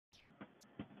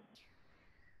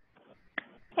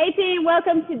Hey team,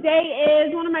 welcome. Today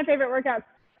is one of my favorite workouts.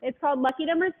 It's called Lucky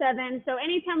Number 7. So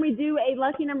anytime we do a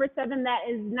Lucky Number 7, that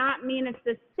does not mean it's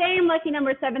the same Lucky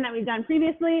Number 7 that we've done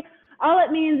previously. All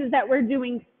it means is that we're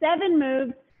doing 7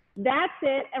 moves. That's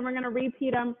it, and we're going to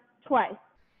repeat them twice.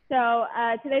 So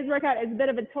today's workout is a bit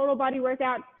of a total body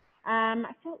workout.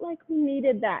 I felt like we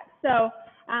needed that. So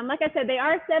like I said, they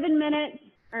are 7 minutes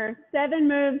or 7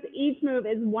 moves. Each move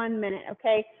is 1 minute,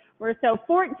 okay? So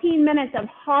 14 minutes of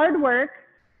hard work.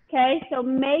 Okay, so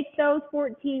make those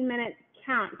 14 minutes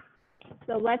count.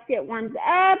 So let's get warmed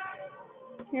up.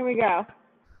 Here we go.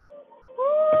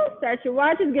 Woo, start your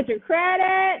watches, get your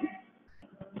credit.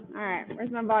 All right,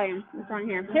 where's my volume? It's on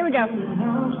here. Here we go. And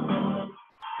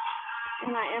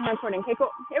I am recording. Okay,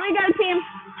 cool. Here we go, team.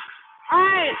 All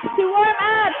right, to warm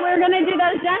up, we're going to do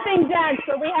those jumping jacks.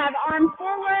 So we have arms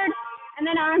forward and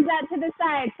then arms out to the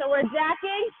side. So we're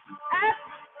jacking up,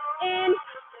 in,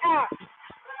 out.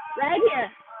 Right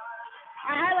here.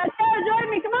 All right, let's go.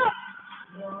 Join me. Come on.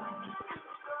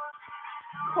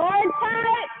 Core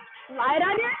tight. Light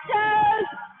on your toes.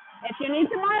 If you need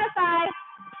to modify,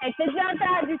 take the jump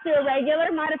out. Just do a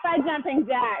regular modified jumping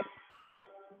jack.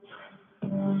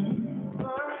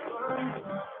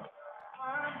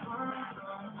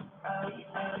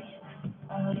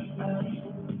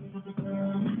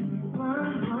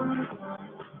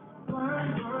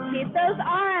 Keep those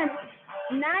arms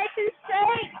nice and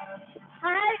straight.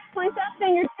 Tight. Point those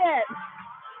fingertips.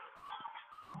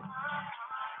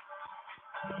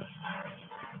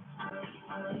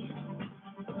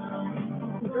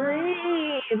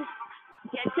 Breathe.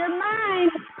 Get your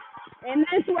mind in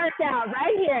this workout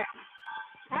right here.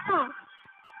 Come on.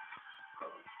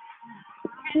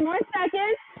 10 more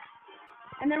seconds.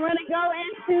 And then we're going to go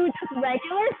into just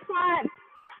regular squats,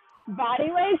 body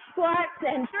weight squats,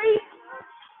 and 3,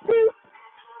 2,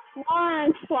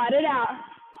 1. Squat it out.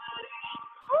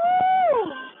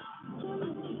 Woo!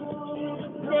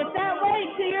 Shift that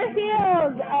weight to your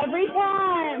heels every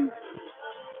time.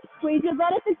 Squeeze your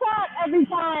butt at the top every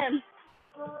time.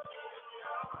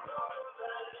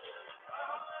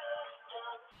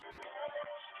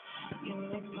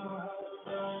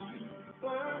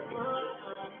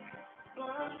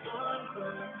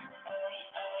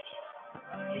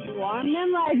 Warm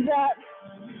them legs up.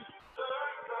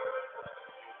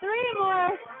 3 more.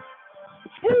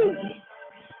 2,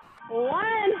 1.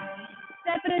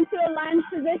 Step it into a lunge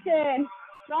position.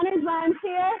 Runner's lunge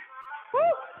here. Woo.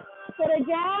 Put it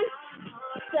down.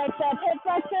 Stretch that hip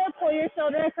flexor. Pull your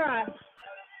shoulder across.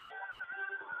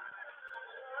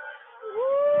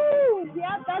 Woo.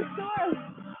 Yep, that's good.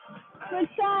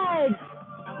 Switch sides.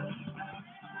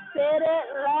 Sit it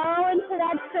low into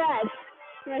that stretch.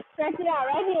 You're going to stretch it out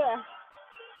right here.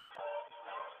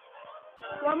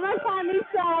 One more time each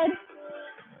side.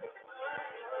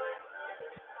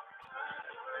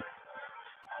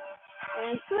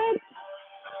 And switch.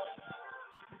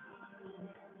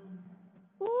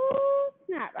 Ooh,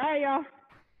 snap. All right, y'all.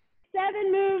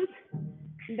 7 moves.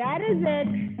 That is it.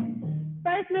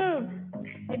 First move.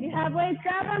 If you have weights,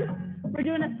 grab them. We're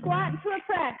doing a squat to a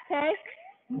press, okay?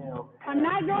 I'm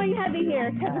not going heavy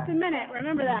here because it's a minute.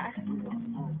 Remember that.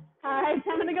 All right, so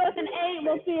I'm going to go with an 8.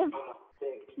 We'll see if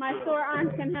my sore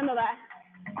arms can handle that.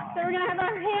 So we're going to have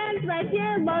our hands right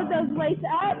here. Load those weights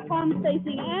up, palms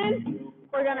facing in.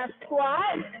 We're going to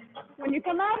squat. When you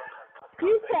come up,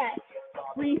 you set.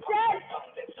 Reset,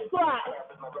 squat.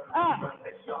 Up.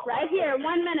 Right here,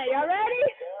 1 minute. Y'all ready?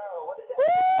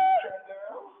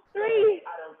 Woo! 3,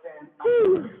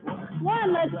 2,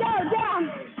 1. Let's go. Down.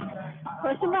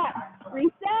 Push them up.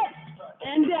 Reset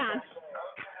and down.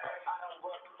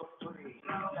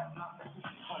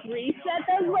 Reset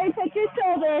those weights at your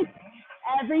shoulders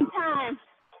every time.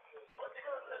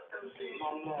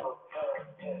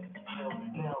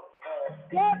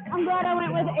 Yep, I'm glad I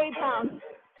went with 8 pounds.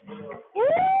 Woo!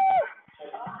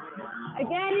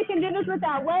 Again, you can do this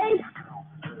without weights.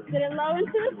 Get it low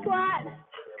into the squat.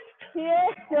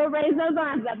 Here, still raise those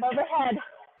arms up overhead.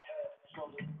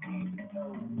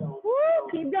 Woo!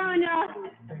 Keep going, y'all.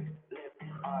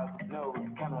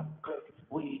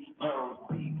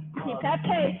 Keep that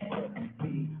pace.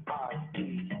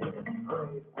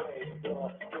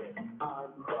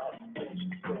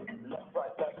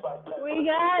 We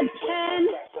got 10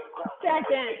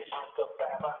 seconds.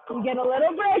 You get a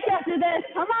little break after this.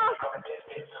 Come on.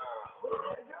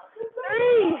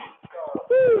 3,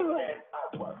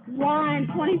 2, 1.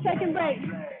 20-second break.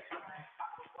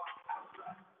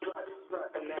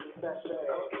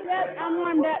 Yep, I'm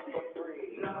warmed up.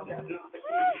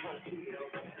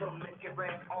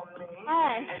 All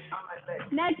right.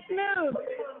 Next move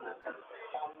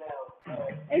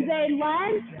is a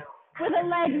lunge with a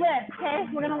leg lift, okay?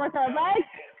 We're gonna work our legs,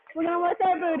 we're gonna work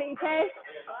our booty, okay?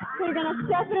 So you're gonna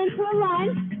step it into a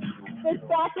line. This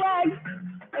back leg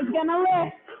is gonna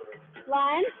lift.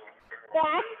 Line,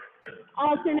 back,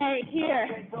 alternate here.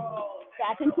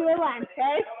 Back into a line,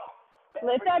 okay?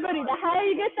 Lift that booty. The higher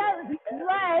you get that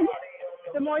leg,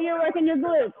 the more you're working your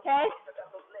glutes, okay?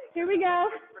 Here we go.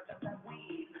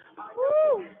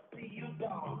 Woo!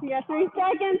 You got 3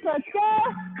 seconds, let's go.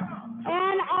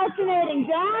 And alternating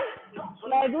down,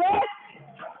 leg lift,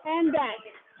 and bend.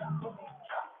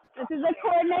 This is a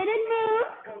coordinated move.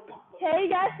 Okay, you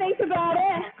guys think about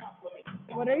it.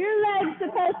 What are your legs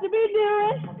supposed to be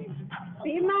doing?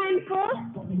 Be mindful.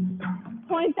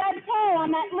 Point that toe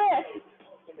on that lift.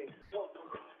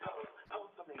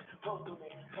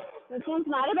 This one's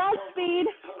not about speed.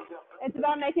 It's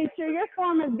about making sure your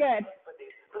form is good.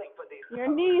 Your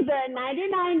knees are at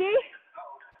 90-90.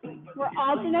 We're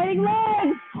alternating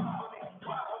legs.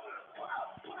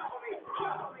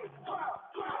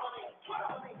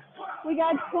 We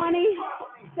got 20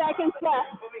 seconds left.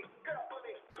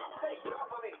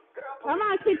 Come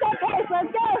on, keep that pace.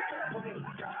 Let's go.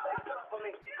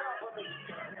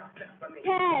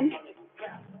 10.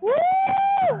 Woo!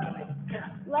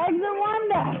 Legs are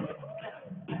wonder.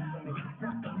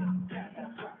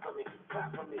 5,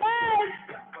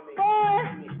 4,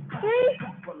 3,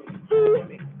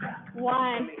 2,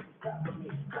 1.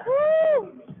 Woo!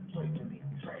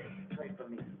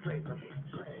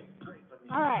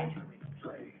 All right.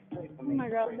 What did my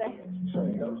girl say?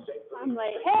 I'm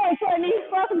late. Hey, Courtney,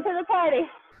 welcome to the party.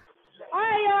 All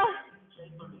right, y'all.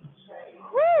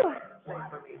 Woo!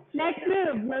 Next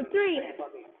move, move 3,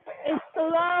 is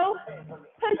slow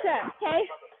push-ups, okay?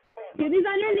 Do these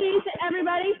on your knees,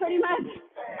 everybody, pretty much,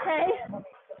 okay?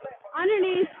 On your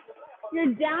knees,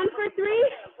 you're down for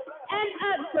 3 and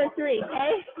up for 3,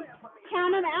 okay?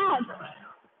 Count them out.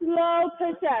 Slow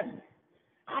push-ups.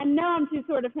 I know I'm too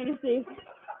sore to finish these.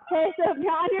 Okay, so if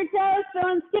you're on your toes,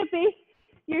 feeling skippy,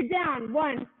 you're down.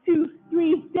 1, 2,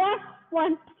 3, down.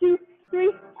 1, 2, 3,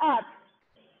 up.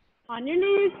 On your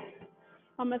knees.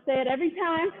 I'm going to say it every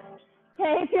time.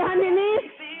 Okay, if you're on your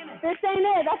knees, this ain't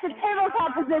it. That's a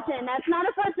tabletop position. That's not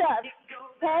a push-up.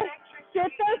 Okay?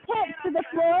 Shift those hips to the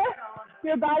floor.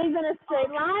 Your body's in a straight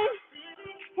line.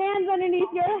 Hands underneath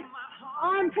your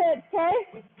armpits,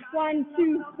 okay? 1,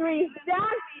 2, 3,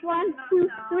 down. 1, 2,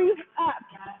 3, up.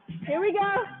 Here we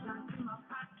go.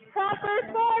 Proper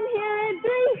form here in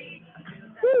 3,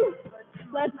 2.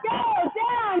 Let's go.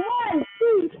 Down. 1,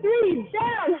 2, 3,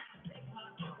 down.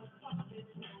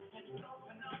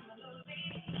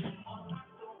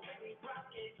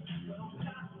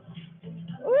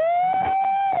 Woo!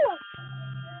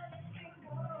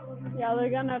 Y'all are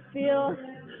gonna feel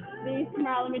these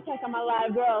tomorrow. Let me check on my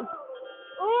live girls.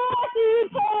 Ooh, I see you,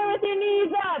 Taylor, with your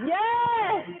knees up.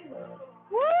 Yes!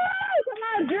 Woo! Come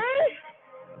on, Drew.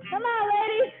 Come on,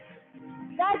 ladies.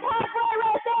 That's halfway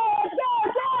right there. Let's go.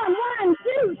 Down. 1,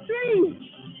 2,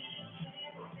 3.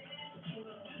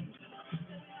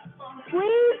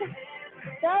 Squeeze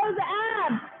those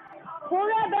abs. Pull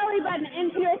that belly button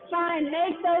into your spine.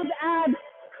 Make those abs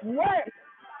work.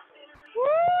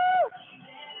 Woo!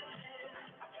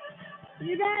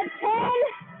 You got 10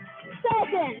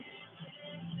 seconds.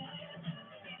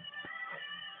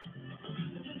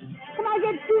 Come on,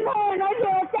 get 2 more right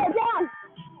here. Let's go down.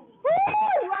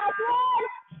 Woo! Last one.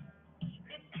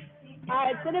 All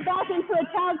right, sit it back into a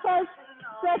child's pose.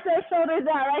 Stretch those shoulders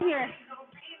out right here.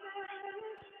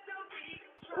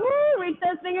 Woo! Reach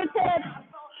those fingertips.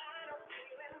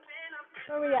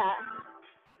 Where we at?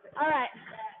 All right.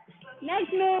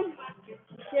 Next move.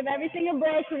 Give everything a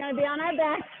break. We're going to be on our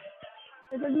back.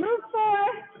 This is move 4.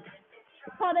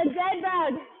 It's called a dead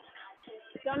bug.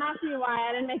 Don't ask me why.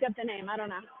 I didn't make up the name. I don't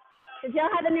know. If y'all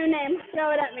have a new name,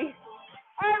 throw it at me.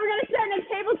 All right, we're going to start in a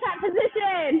tabletop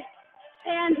position.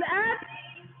 Hands up.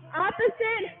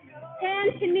 Opposite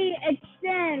hand to knee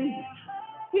extend.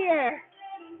 Here.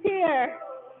 Here.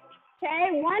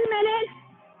 Okay, 1 minute.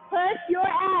 Push your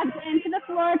abs into the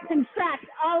floor. Contract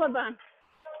all of them.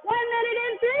 1 minute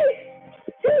in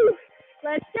 3, 2.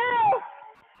 Let's go.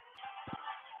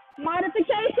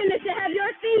 Modification is to have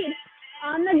your feet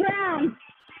on the ground.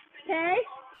 Okay?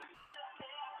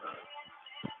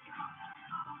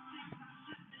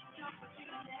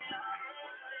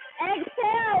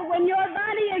 Exhale when your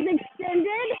body is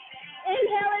extended.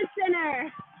 Inhale at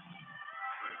center.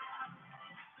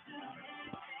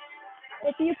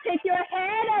 If you pick your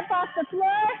head up off the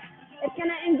floor, it's going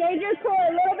to engage your core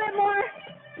a little bit more,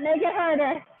 make it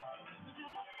harder.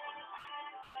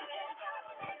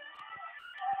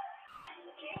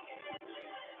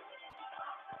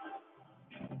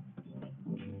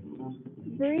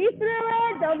 Breathe through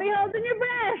it. Don't be holding your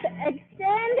breath.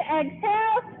 Extend,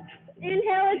 exhale,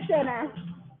 inhale, and center.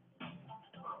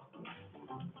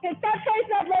 Pick that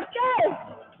pace up. Let's go.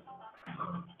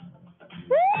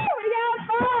 Woo! We got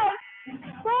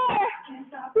 5,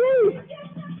 4, 3,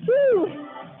 2,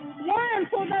 1.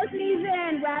 Pull those knees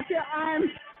in. Wrap your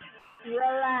arms.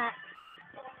 Relax.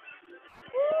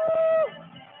 Woo!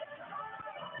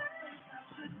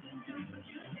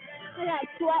 I got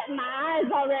sweat in my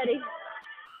eyes already.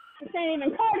 This ain't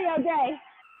even cardio day.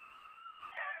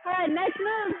 All right, next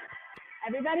move.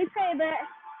 Everybody's favorite.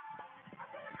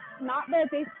 Not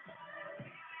burpees.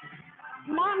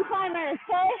 Mountain climbers,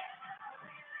 okay?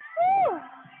 Woo!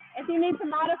 If you need to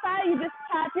modify, you just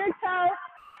tap your toe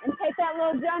and take that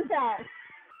little jump out.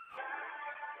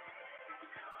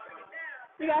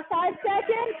 You got 5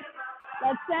 seconds.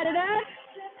 Let's set it up.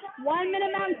 1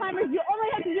 minute mountain climbers. You only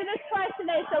have to do this twice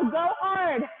today, so go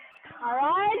hard. All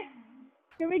right?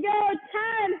 Here we go.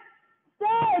 10, 6,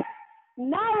 9,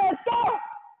 let's go.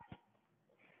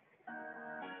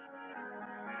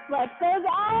 Flex those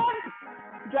arms.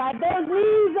 Drive those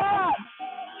knees up.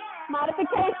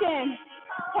 Modification.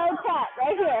 Toe tap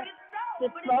right here.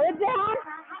 Just slow it down.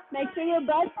 Make sure your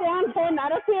butt's down, okay?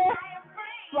 Not up here.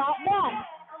 Flat back.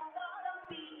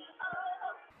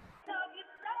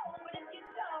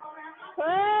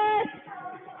 Push.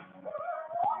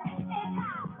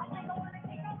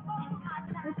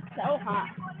 It's so hot.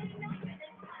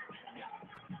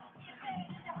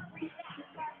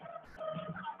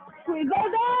 Squeeze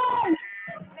those arms.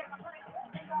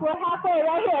 We're halfway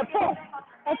right here. Push.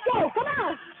 Let's go. Come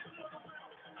on.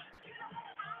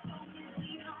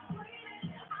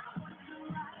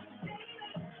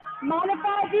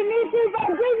 Modify if you need to, but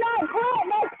do not quit.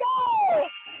 Let's go.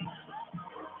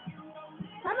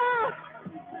 Come on.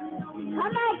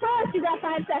 Come on, push. You got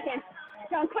 5 seconds.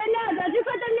 Don't quit now. Don't you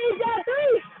put the knees down.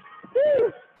 3,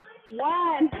 2,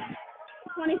 1.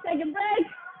 20-second break.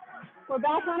 We're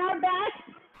back on our back.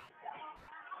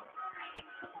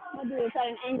 I'll do this at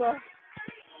an angle.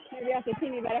 Maybe you can see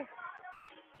me better.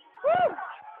 Woo!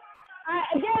 All right,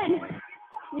 again,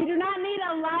 you do not need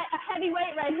a heavy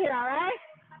weight right here, all right?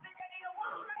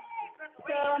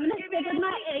 So I'm going to stick with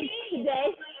my 8 today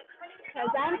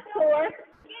because I'm sore.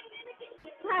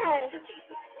 All right,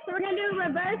 so we're going to do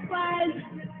reverse flies.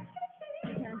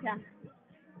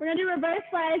 We're going to do reverse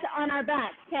flies on our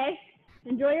back, okay?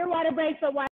 Enjoy your water break,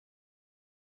 but watch.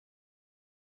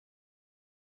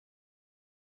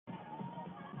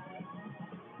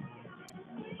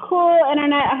 Cool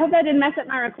internet. I hope I didn't mess up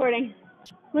my recording.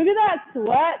 Look at that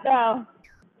sweat, though.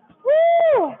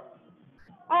 Woo! All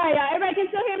right, y'all. Everybody can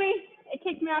still hear me? It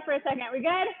kicked me off for a second. We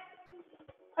good?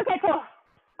 Okay, cool.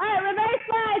 All right, reverse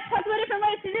flies. Couple of different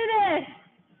ways to do this.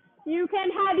 You can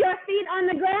have your feet on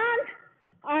the ground,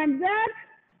 arms up,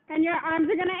 and your arms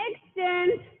are going to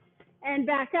extend and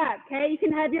back up, okay? You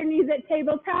can have your knees at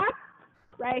tabletop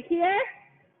right here,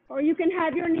 or you can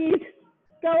have your knees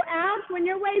go out when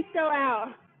your weights go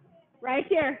out. Right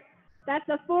here. That's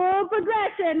a full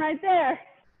progression right there.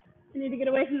 I need to get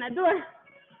away from that door.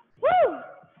 Woo! All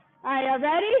right, y'all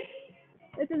ready?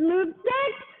 This is move 6.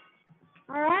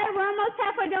 All right, we're almost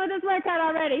halfway done with this workout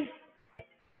already.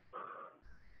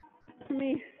 Let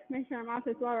me make sure I'm off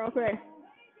this wall real quick.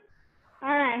 All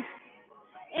right.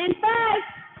 In 5,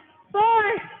 4,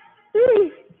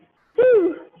 3,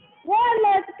 2, 1,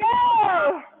 let's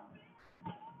go!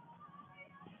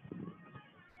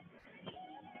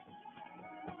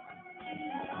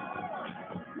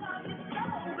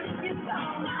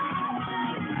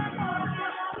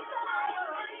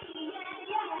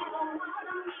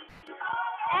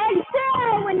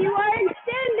 Exhale when you are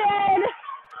extended.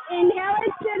 Inhale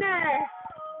and center.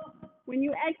 When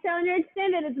you exhale and you're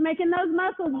extended, it's making those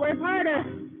muscles work harder.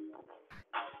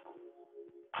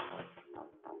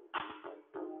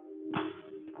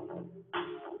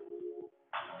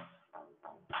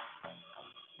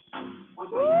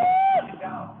 Woo!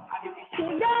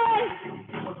 Keep going.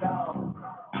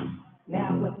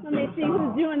 Let me see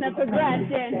who's doing the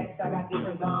progression.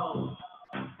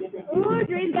 Ooh,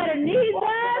 Dree's got her knees up.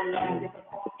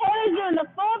 Haley's doing the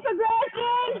full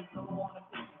progression.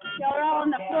 Y'all are all on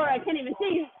the floor. I can't even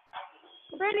see you.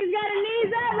 Brittany's got her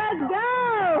knees up. Let's go.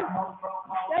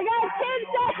 They got 10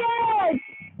 seconds.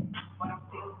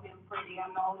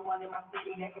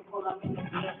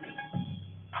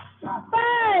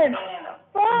 5,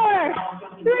 4,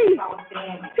 3,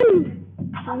 2,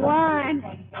 1.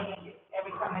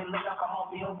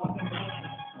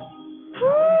 Woo!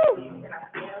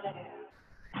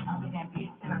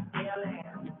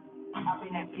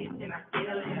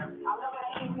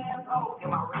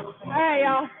 All right,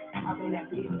 y'all.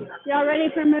 Y'all ready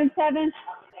for move 7?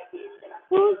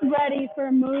 Who's ready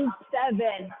for move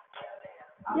 7?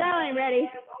 Y'all ain't ready.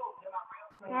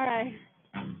 All right.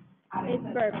 It's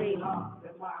burpees. Up,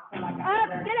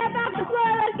 get up off the floor.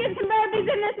 Let's get some burpees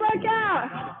in this workout.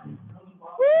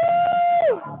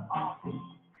 Woo!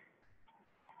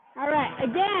 All right.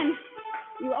 Again,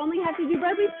 you only have to do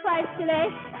burpees twice today.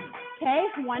 Okay,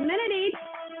 1 minute each.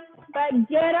 But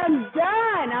get them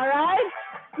done, all right?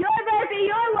 Your burpee,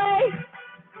 your way.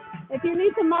 If you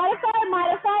need to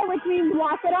modify, which means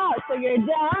walk it out. So you're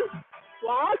down,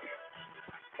 walk,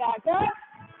 back up.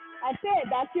 That's it.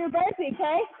 That's your burpee,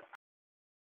 okay?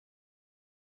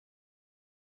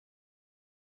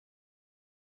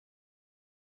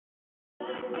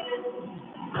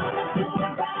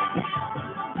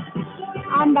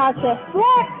 I'm about to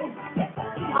flip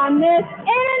on this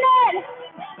internet.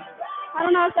 I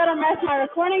don't know if that'll mess my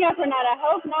recording up or not. I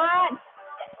hope not.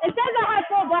 It says I have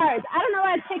full bars. I don't know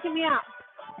why it's kicking me out.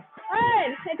 All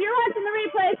right, if you're watching the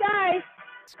replay, sorry.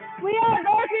 We are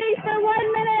burpees for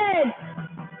 1 minute.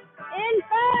 In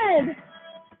 5,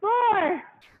 4,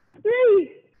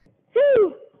 3,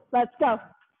 2, let's go.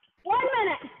 1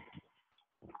 minute.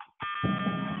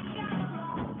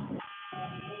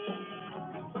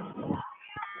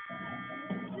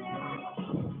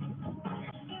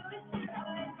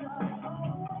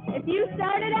 If you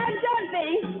started out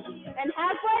jumping and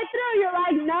halfway through you're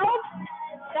like, nope,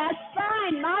 that's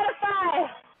fine, modify,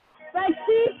 but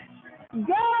keep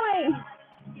going.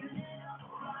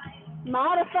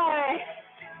 Modify.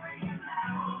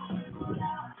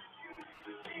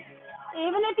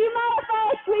 Even if you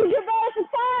modify, squeeze your bar at the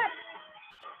top.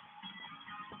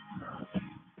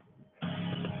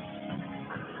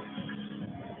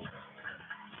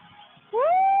 Woo!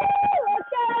 Let's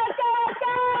go, let's go, let's go!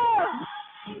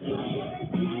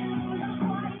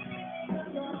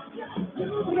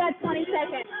 We got 20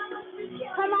 seconds.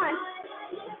 Come on.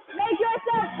 Make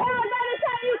yourself proud by the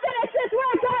time you finish this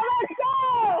workout. Let's go!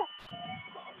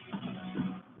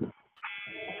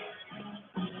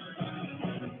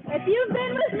 If you've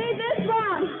been with me this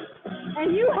long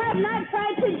and you have not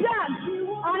tried to jump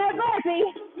on a burpee,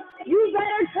 you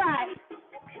better try.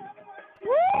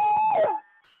 Woo!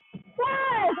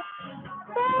 5,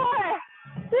 4,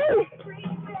 3,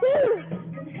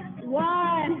 2,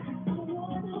 1.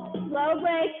 Slow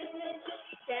break.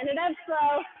 Stand it up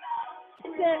slow.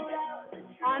 Sit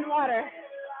on water.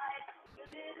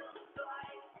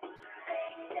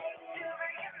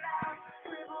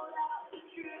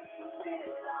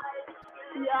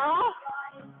 Y'all,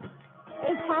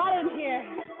 it's hot in here.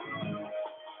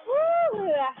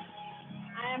 Woo!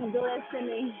 I am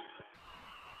glistening.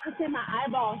 It's in my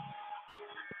eyeballs.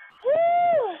 Woo!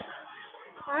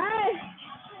 All right,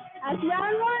 that's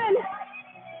round 1.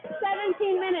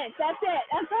 17 minutes, that's it.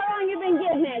 That's how long you've been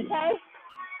getting it, okay?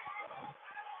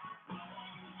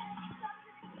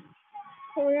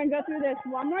 So we're gonna go through this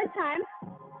one more time,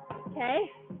 okay?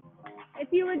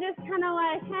 If you were just kind of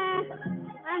like,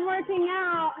 I'm working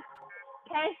out,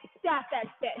 okay? Stop that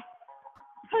shit.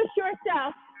 Push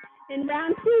yourself. In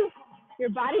round 2, your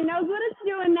body knows what it's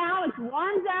doing now. It's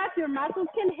warmed up, your muscles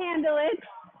can handle it,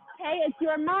 okay? It's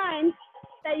your mind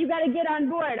that you gotta get on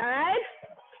board, all right?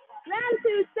 Round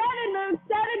 2, 7 moves,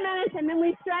 7 minutes, and then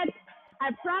we stretch.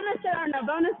 I promise there are no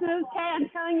bonus moves, okay? I'm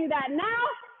telling you that now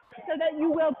so that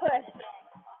you will push.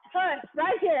 Push,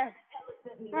 right here.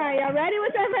 All right, y'all ready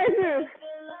with our first move?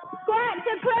 Squat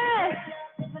to press.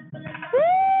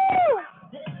 Woo!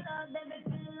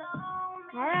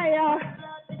 All right, y'all.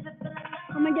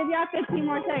 I'm going to give y'all 15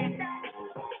 more seconds.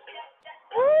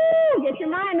 Woo! Get your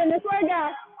mind in this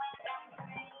workout.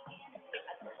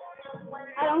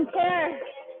 I don't care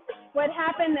what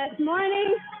happened this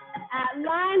morning at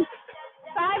lunch,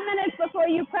 5 minutes before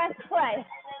you press play.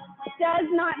 Does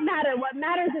not matter. What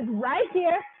matters is right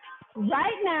here,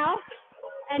 right now,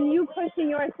 and you pushing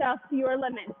yourself to your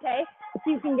limits, okay?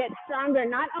 So you can get stronger,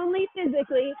 not only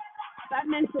physically, but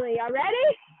mentally. Y'all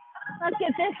ready? Let's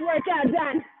get this workout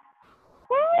done.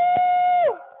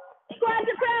 Woo! Squat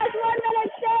to press, 1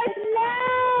 minute starts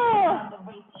now!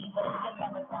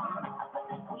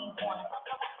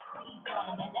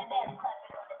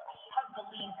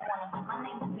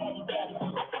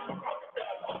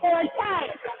 Forward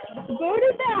tight,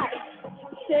 booty back,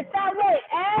 shift that weight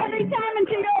every time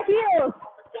into your heels.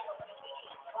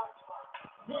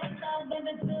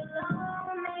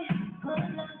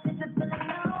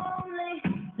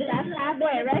 That's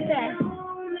halfway, right there.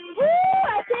 Woo!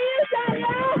 I see you,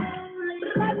 Sonia.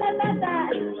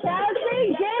 Chelsea,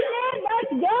 get in,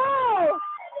 let's go.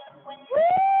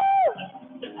 Woo!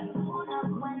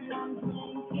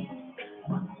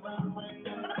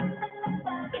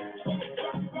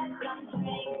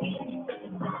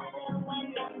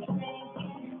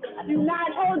 Do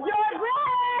not hold your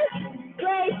breath,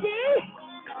 Gracie.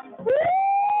 Woo!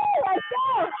 Let's go.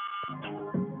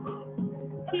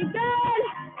 Keep going.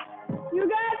 You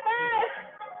got 5,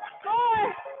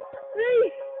 4,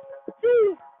 3,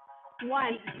 2,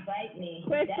 1.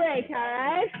 Quick break, all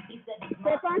right?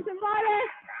 Sip on some water.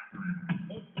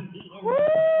 Woo!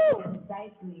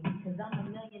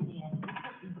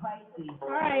 All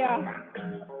right, y'all.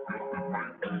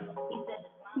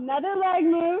 Another leg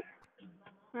move.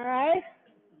 All right.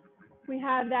 We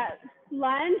have that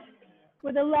lunge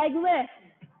with a leg lift.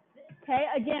 Okay,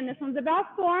 again, this one's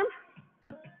about form.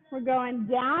 We're going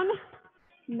down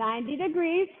 90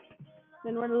 degrees,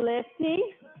 then we're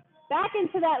lifting back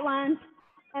into that lunge,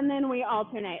 and then we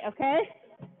alternate, okay?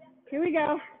 Here we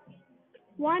go.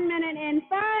 1 minute in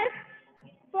 5,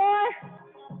 4,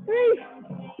 3,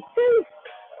 2,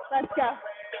 let's go.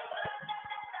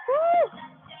 Woo!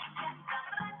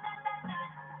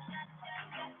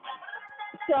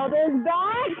 Shoulders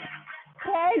back.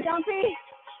 Okay, don't be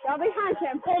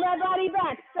hunching. Pull that body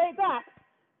back, straight back.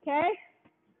 Okay?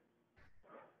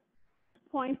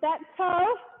 Point that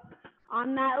toe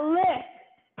on that lift.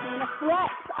 You're gonna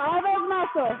flex all those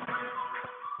muscles.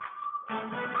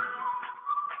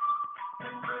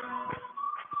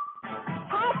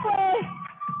 Halfway.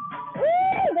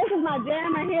 Woo! This is my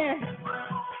jam right here.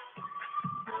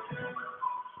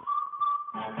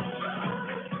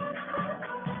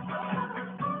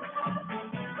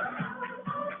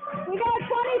 We got 20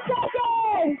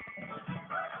 seconds.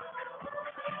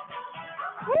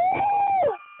 Woo!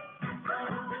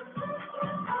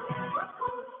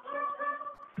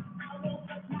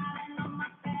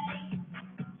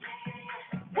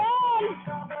 10,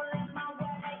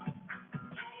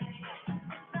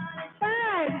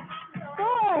 5,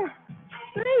 4,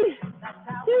 3,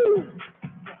 2,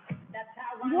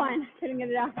 1. Couldn't get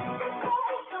it out. Woo!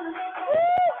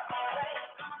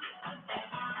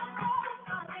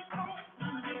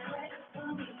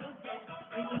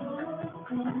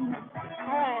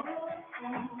 All right.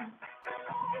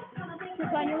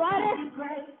 Sip on your water.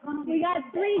 We got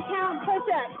 3 count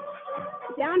push-ups.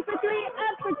 Down for 3,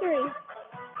 up for 3.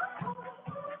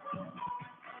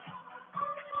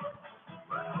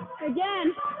 Again,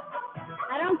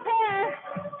 I don't care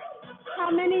how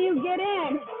many you get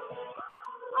in.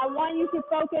 I want you to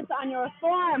focus on your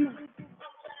form.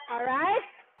 All right?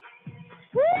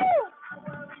 Woo!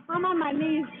 I'm on my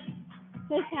knees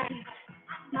this time.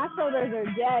 My shoulders are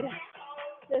dead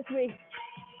this week.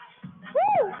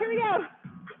 Woo! Here we go.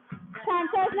 Time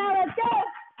test now. Let's go.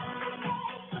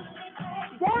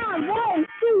 Down. 1,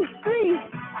 2, 3.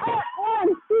 Up. 1,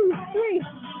 2, 3.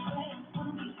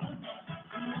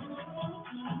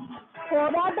 Pull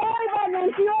that belly button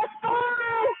into your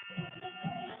spine.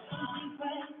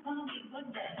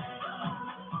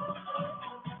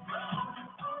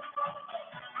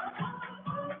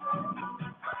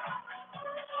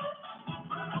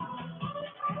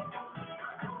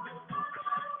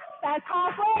 That's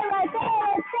halfway right there.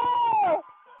 Let's go.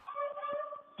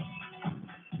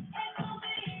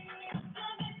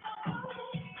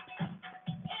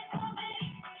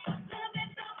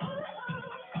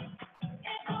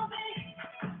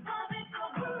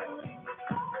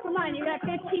 Come on, you got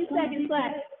 15 seconds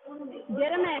left.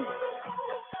 Get them in.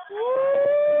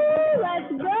 Woo,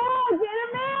 let's go. Get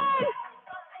them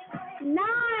in. 9,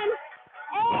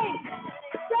 8,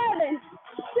 7,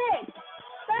 6,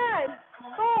 5,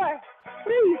 4,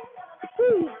 3,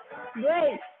 2,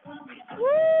 break.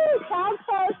 Woo, palms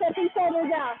close, stepping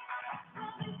shoulders out.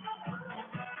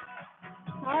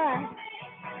 All right.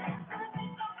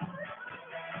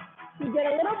 We get a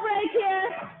little break here.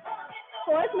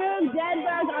 4th move, dead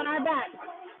bug on our back.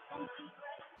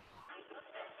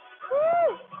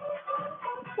 Woo!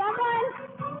 Someone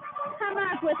come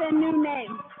up with a new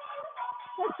name.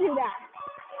 Let's do that.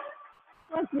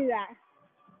 Let's do that.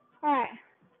 All right.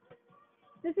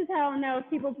 This is how I'll know if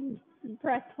people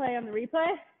press play on the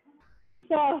replay.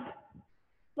 So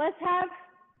let's have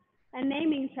a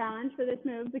naming challenge for this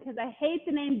move because I hate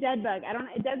the name dead bug.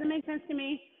 It doesn't make sense to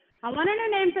me. I want a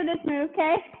new name for this move,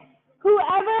 okay?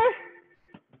 Whoever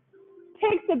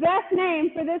picks the best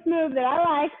name for this move that I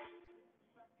like,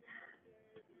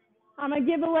 I'm gonna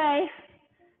give away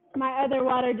my other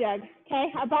water jug, okay?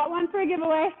 I bought one for a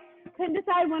giveaway. Couldn't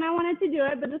decide when I wanted to do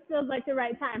it, but this feels like the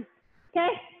right time,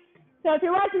 okay? So if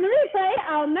you're watching the replay,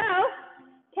 I'll know,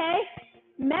 okay?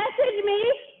 Message me.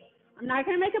 I'm not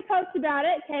gonna make a post about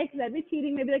it, okay? Because I'd be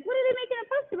cheating. They'd be like, what are they making a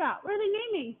post about? What are they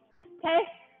naming? Okay?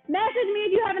 Message me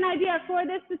if you have an idea for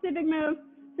this specific move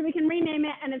so we can rename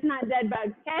it and it's not dead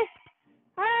bugs, okay?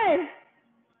 All right.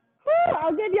 Woo,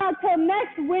 I'll give y'all till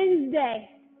next Wednesday.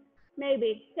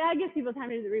 Maybe. Yeah, I guess people time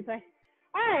to do the replay.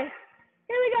 All right,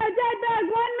 here we go. Dead bug,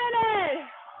 1 minute.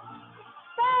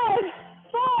 5,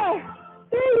 4,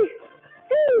 3,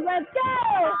 2, let's go.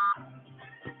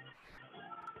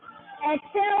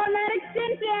 Exhale on that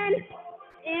extension.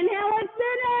 Inhale with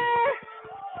center.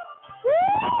 Woo!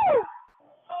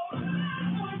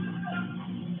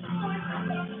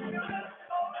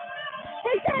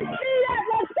 Pick that speed up,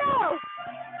 let's go.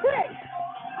 Quick,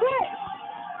 quick.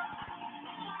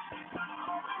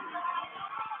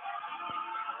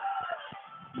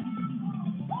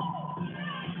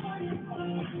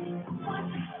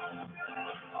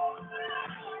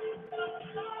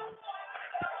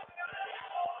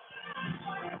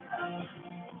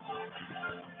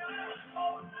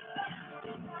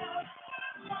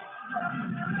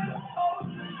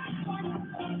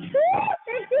 Woo!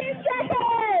 15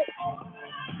 seconds.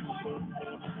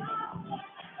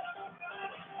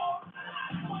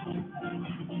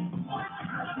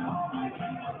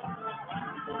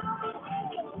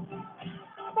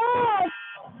 Five,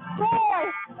 4,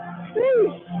 3,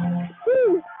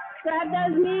 2. Grab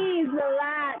those knees,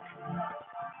 relax.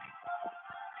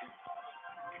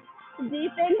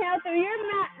 Deep inhale through your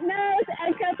nose,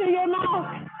 exhale through your mouth.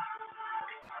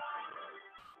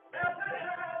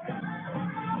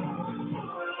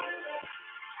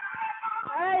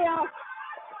 All right, y'all.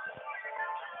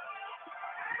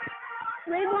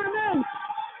 3 more moves.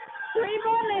 3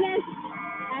 more minutes,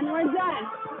 and we're done,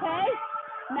 okay?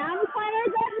 Mountain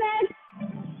climbers up next.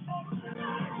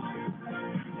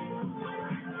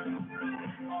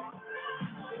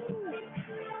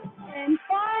 In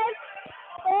 5,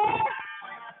 4,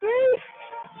 3,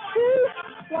 2,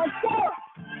 let's go.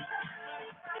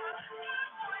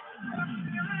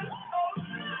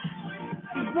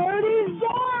 Birdie's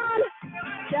down.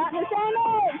 Got the same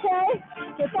age, okay?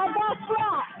 Get that back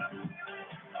flat.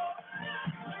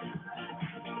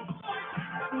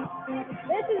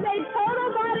 This is a total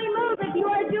body move if you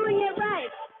are doing it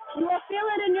right. You will feel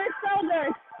it in your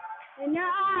shoulders, in your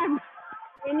arms,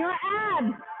 in your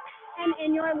abs, and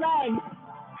in your legs,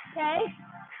 okay?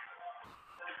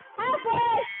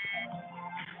 Halfway.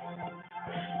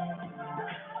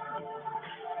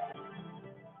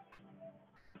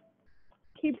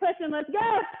 Keep pushing, let's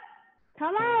go.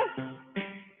 Come on.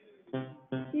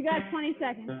 You got 20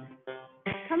 seconds.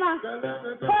 Come on.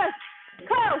 Push.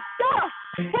 Go.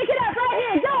 Pick it up right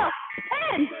here. Go.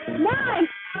 10, 9, 8.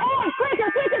 Quicker.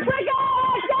 Let's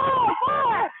go.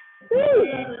 4, 3,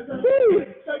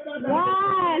 2,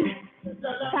 1.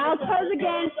 Child's pose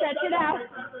again. Stretch it out.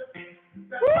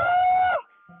 Woo!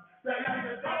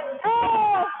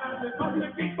 Oh!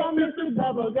 From the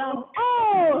bubble gum.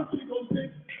 Oh!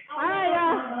 All right,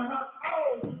 y'all.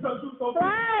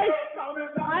 Flies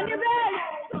on your back.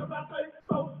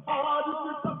 All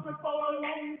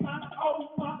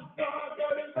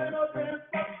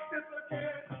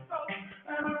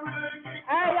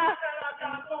right, y'all.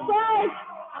 Flies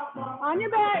on your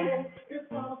back.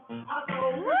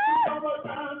 Woo!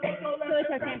 Feel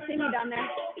like I can't see me down there.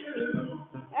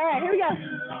 All right, here we go.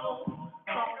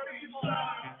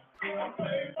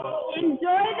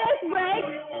 Enjoy this break,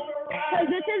 because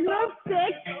this is move 6.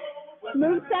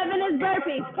 Move 7 is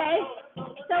burpees, okay?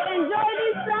 So enjoy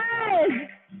these strides.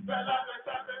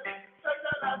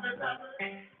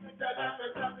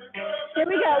 Here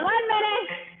we go, 1 minute.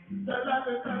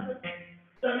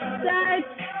 Start.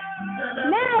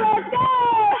 Now let's go.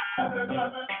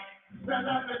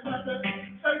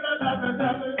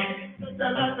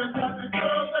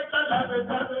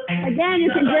 Again, you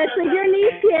can just leave your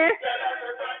knees here,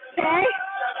 okay?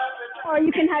 Or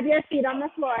you can have your feet on the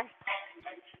floor.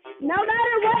 No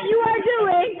matter what you are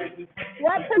doing,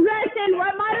 what progression,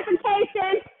 what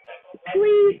modification,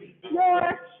 squeeze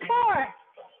your core.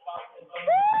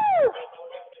 Woo!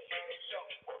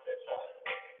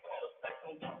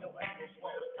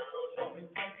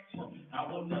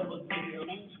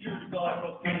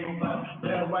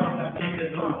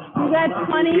 You got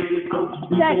 20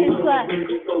 seconds left.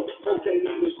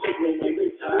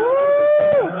 Woo!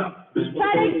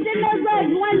 Try to extend those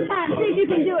legs 1 time. See if you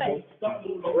can do it.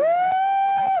 Woo!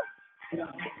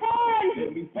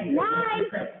 10, 9, 8,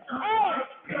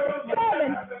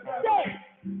 7, 6,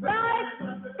 5,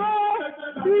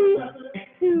 4, 3,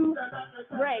 2,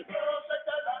 break.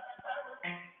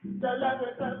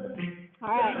 All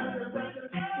right.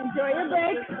 Enjoy your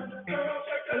break.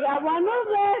 We got 1 move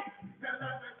left.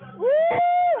 Woo!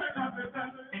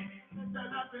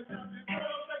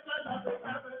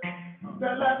 All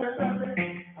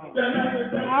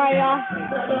right, y'all.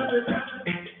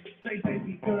 Say,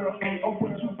 baby girl, oh,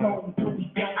 what you gonna do?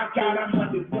 I got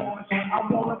 100 ones. I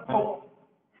wanna pull.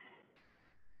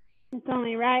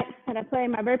 only right that I play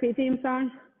my burpee theme song.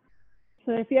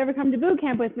 So if you ever come to boot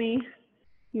camp with me,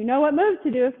 you know what moves to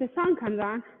do if this song comes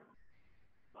on.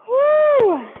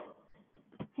 Woo!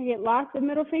 I get lots of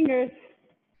middle fingers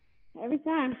every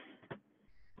time.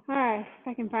 All right, if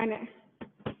I can find it.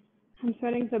 I'm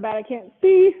sweating so bad I can't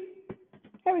see.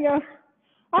 Here we go.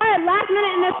 All right, last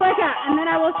minute in this workout, and then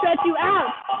I will stretch you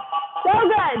out. So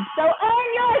good. So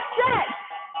earn your stretch.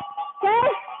 Okay?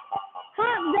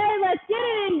 Hump day, let's get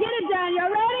it in, get it done. Y'all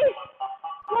ready?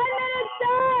 1 minute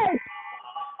start.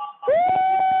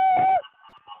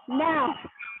 Woo! Now.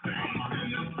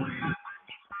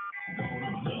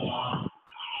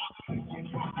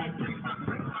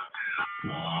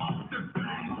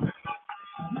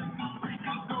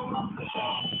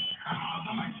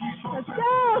 Let's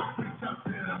go.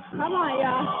 Come on,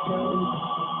 y'all.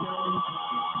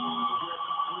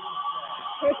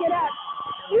 Pick it up.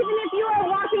 Even if you are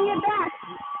walking it back,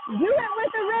 do it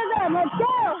with a rhythm. Let's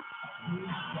go.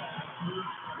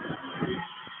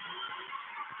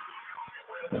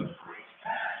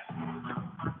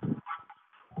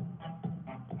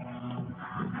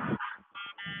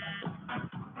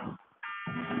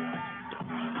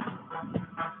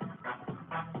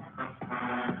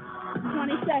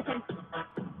 Seconds.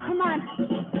 Come on.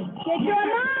 Get your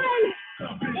mind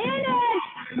in it.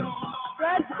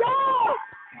 Let's go.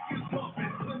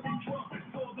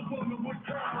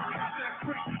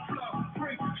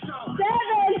 7.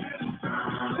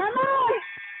 Come on.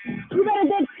 You better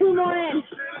get 2 more in.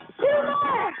 2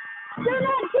 more. Do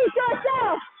not cheat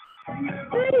yourself.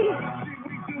 3,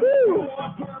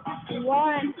 2,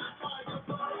 1.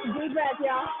 Deep breath,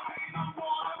 y'all.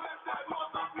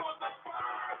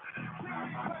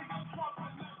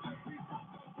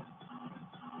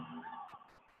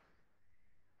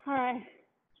 All right.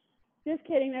 Just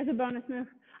kidding. There's a bonus move.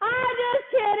 I'm just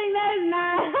kidding. There's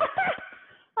not.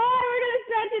 All right, we're going to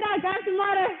stretch it out. Grab some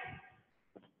water.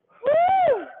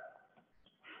 Woo!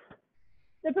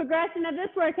 The progression of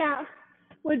this workout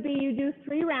would be you do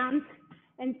 3 rounds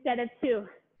instead of 2.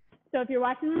 So if you're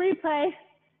watching the replay,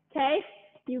 okay,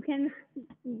 you can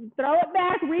throw it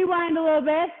back, rewind a little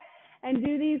bit, and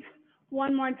do these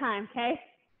 1 more time, okay?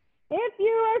 If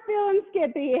you are feeling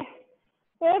skippy.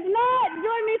 If not,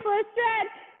 join me for a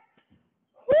stretch.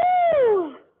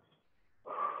 Woo!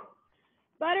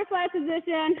 Butterfly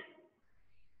position.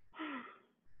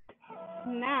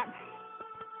 Snap.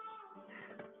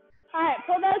 All right,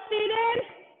 pull those feet in.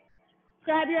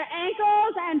 Grab your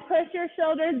ankles and push your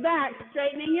shoulders back,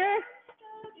 straightening your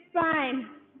spine.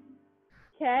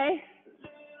 Okay?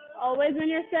 Always when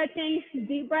you're stretching,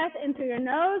 deep breath into your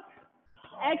nose.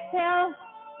 Exhale.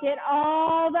 Get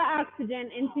all the oxygen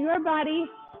into your body.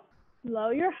 Slow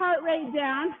your heart rate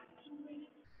down.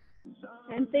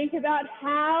 And think about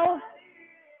how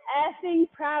effing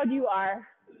proud you are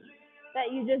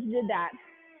that you just did that.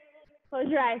 Close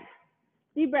your eyes.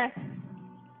 Deep breath.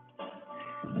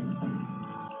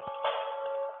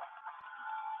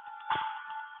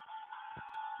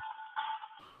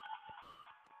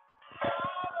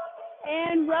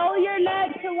 And roll your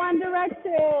neck to one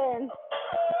direction.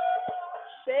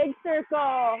 Big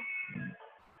circle.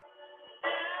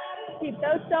 Keep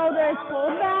those shoulders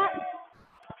pulled back.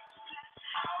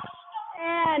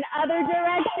 And other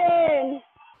direction.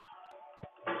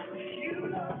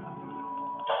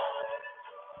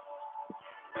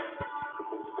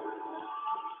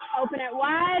 Open it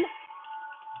wide.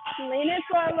 Lean it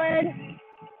forward.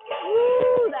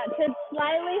 Woo, that should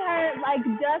slightly hurt, like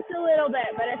just a little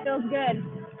bit, but it feels good.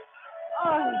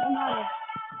 Oh, come on.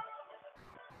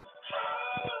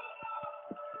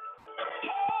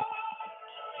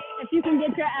 If you can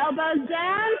get your elbows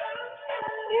down,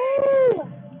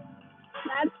 woo,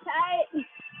 that's tight.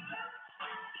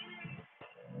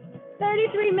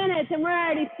 33 minutes and we're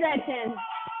already stretching.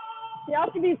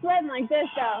 Y'all should be sweating like this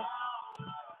though.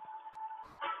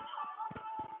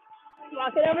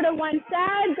 Walk it over to one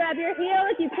side, grab your heel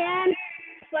if you can,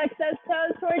 flex those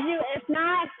toes towards you. If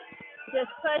not, just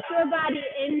push your body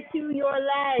into your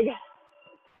leg.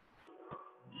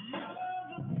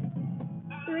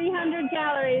 300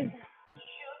 calories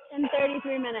in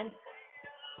 33 minutes.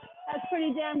 That's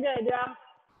pretty damn good, y'all.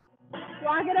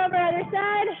 Walk it over other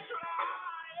side.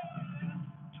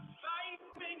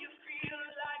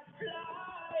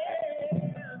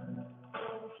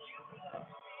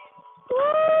 Woo,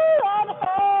 that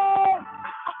hurts.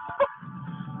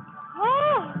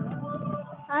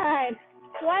 All right,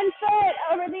 1 foot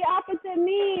over the opposite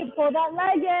knee. Pull that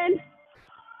leg in.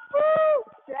 Woo,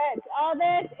 stretch all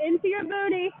this into your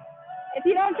booty. If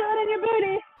you don't feel it in your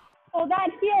booty, pull that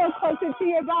heel closer to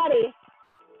your body.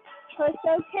 Push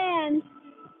those hands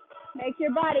Make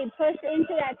your body push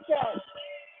into that stroke.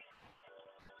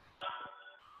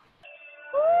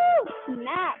 Woo!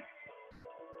 Snap.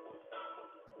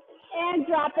 And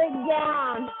drop it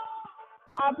down.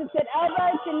 Opposite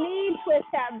elbow to knee, twist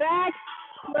that back.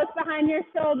 Look behind your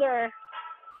shoulder.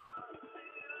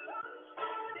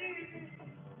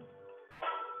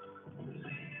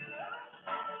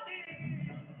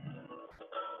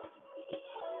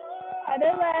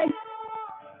 Other leg.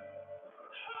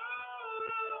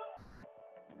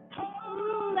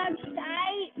 Ooh, that's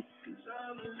tight.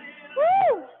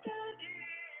 Woo!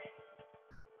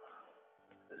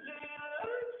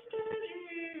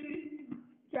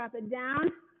 Drop it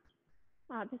down.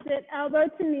 Opposite elbow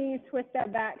to knee, twist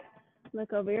that back.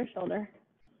 Look over your shoulder.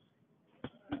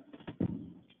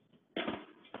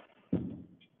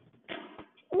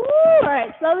 Ooh, all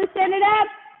right, slowly stand it up.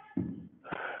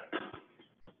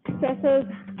 Stretch those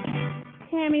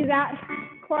hammies out,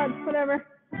 quads, whatever.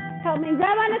 Help me.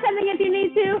 Grab onto something if you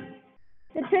need to.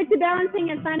 The trick to balancing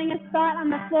is finding a spot on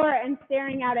the floor and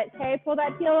staring at it, okay? Pull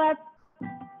that heel up,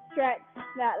 stretch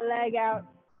that leg out.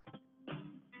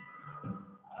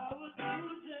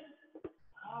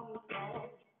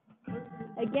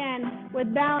 Again,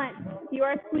 with balance, if you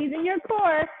are squeezing your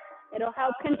core, it'll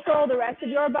help control the rest of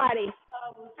your body.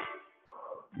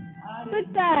 Switch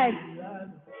sides.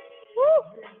 Woo!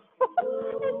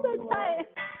 It's so tight.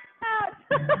 Ouch.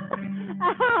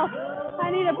 Ow.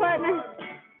 I need a partner.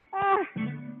 Ah.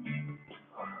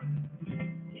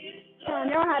 I don't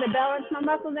know how to balance. My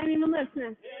muscles ain't even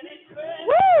listening.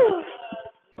 Woo!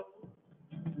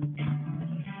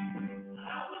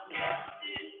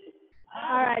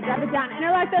 All right, drop it down.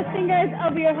 Interlock those fingers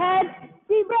over your head.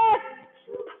 Deep breath.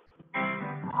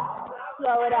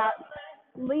 Slow it out.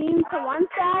 Lean to one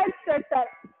side. Stretch that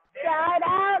side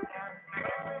out.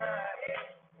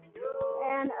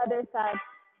 And other side.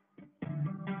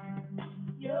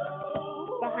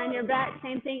 Behind your back,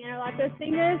 same thing. Interlock those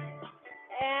fingers.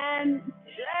 And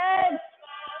stretch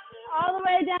all the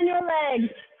way down your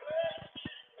legs.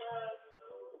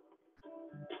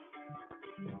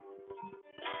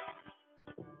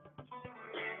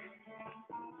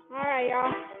 All right,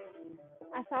 y'all.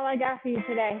 That's all I got for you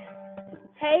today.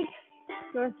 Take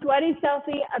your sweaty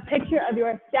selfie, a picture of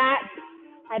your stats.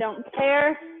 I don't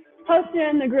care. Post it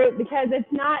in the group because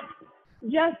it's not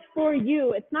just for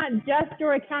you. It's not just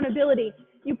your accountability.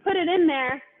 You put it in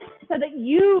there so that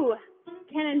you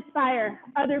can inspire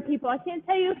other people. I can't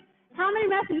tell you how many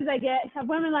messages I get of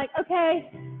women like, okay,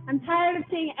 I'm tired of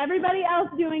seeing everybody else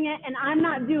doing it and I'm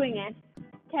not doing it.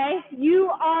 Okay, you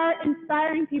are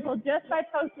inspiring people just by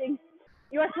posting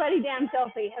your sweaty damn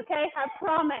selfie, okay? I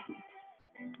promise.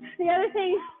 The other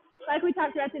thing, like we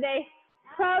talked about today,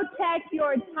 protect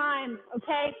your time,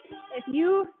 okay? If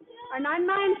you are not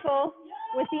mindful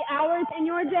with the hours in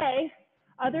your day,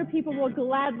 other people will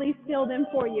gladly fill them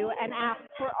for you and ask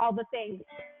for all the things.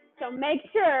 So make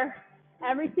sure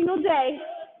every single day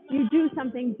you do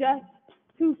something just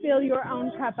to fill your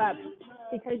own cup up,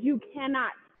 because you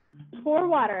cannot pour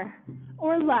water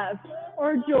or love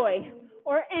or joy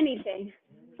or anything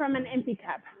from an empty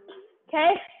cup.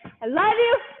 Okay? I love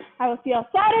you. I will see you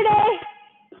Saturday.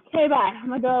 Okay, bye. I'm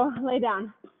going to go lay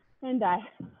down and die.